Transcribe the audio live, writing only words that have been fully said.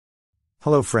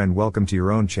Hello friend, welcome to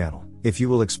your own channel. If you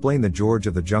will explain the George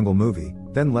of the Jungle movie,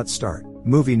 then let's start.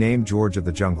 Movie named George of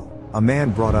the Jungle. A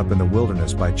man brought up in the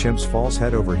wilderness by chimps falls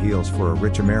head over heels for a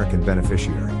rich American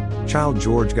beneficiary. Child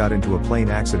George got into a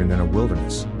plane accident in a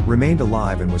wilderness, remained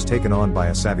alive and was taken on by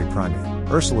a savvy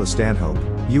primate. Ursula Stanhope,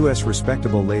 U.S.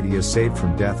 respectable lady, is saved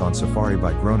from death on safari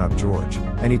by grown-up George,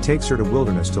 and he takes her to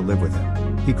wilderness to live with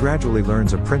him. He gradually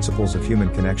learns the principles of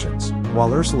human connections,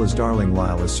 while Ursula's darling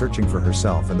Lyle is searching for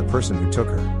herself and the person who took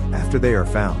her. After they are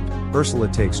found, Ursula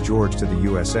takes George to the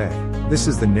USA. This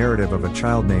is the narrative of a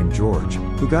child named George,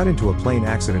 who got into a plane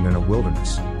accident in a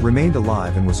wilderness, remained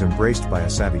alive and was embraced by a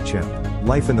savvy chimp.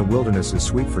 Life in the wilderness is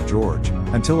sweet for George,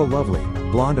 until a lovely,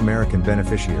 blonde American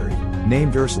beneficiary,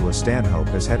 named Ursula Stanhope,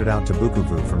 has headed out to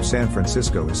Bukavu from San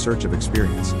Francisco in search of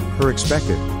experience. Her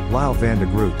expected, Lyle Van de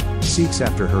Groot, seeks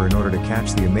after her in order to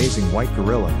catch the amazing white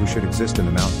gorilla who should exist in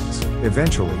the mountains.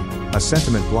 Eventually, a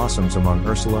sentiment blossoms among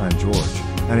Ursula and George,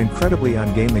 an incredibly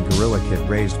ungainly gorilla kid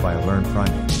raised by a learned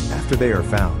primate. After they are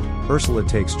found, Ursula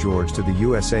takes George to the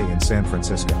USA in San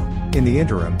Francisco. In the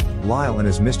interim, Lyle and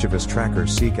his mischievous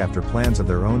trackers seek after plans of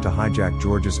their own to hijack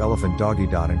George's elephant doggy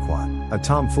Dot and Quat. A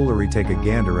tomfoolery take a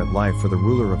gander at life for the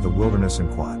ruler of the wilderness and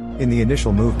Quat. In the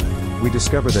initial movement, we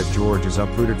discover that George is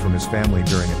uprooted from his family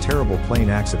during a terrible plane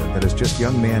accident that is just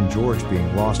young man George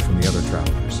being lost from the other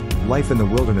travelers. Life in the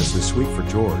wilderness is sweet for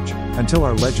George, until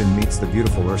our legend meets the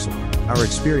beautiful Ursula. Our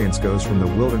experience goes from the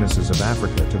wildernesses of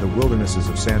Africa to the wildernesses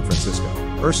of San Francisco.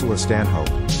 Ursula Stanhope,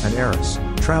 an heiress,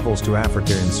 travels to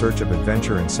Africa in search of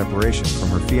adventure and separation from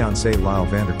her fiancé Lyle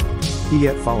Van de Groot. He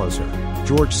yet follows her.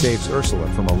 George saves Ursula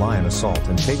from a lion assault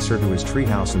and takes her to his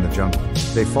treehouse in the jungle.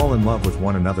 They fall in love with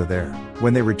one another there.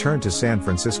 When they return to San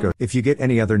Francisco, if you get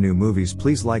any other new movies,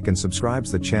 please like and subscribe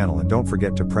to the channel and don't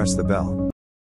forget to press the bell.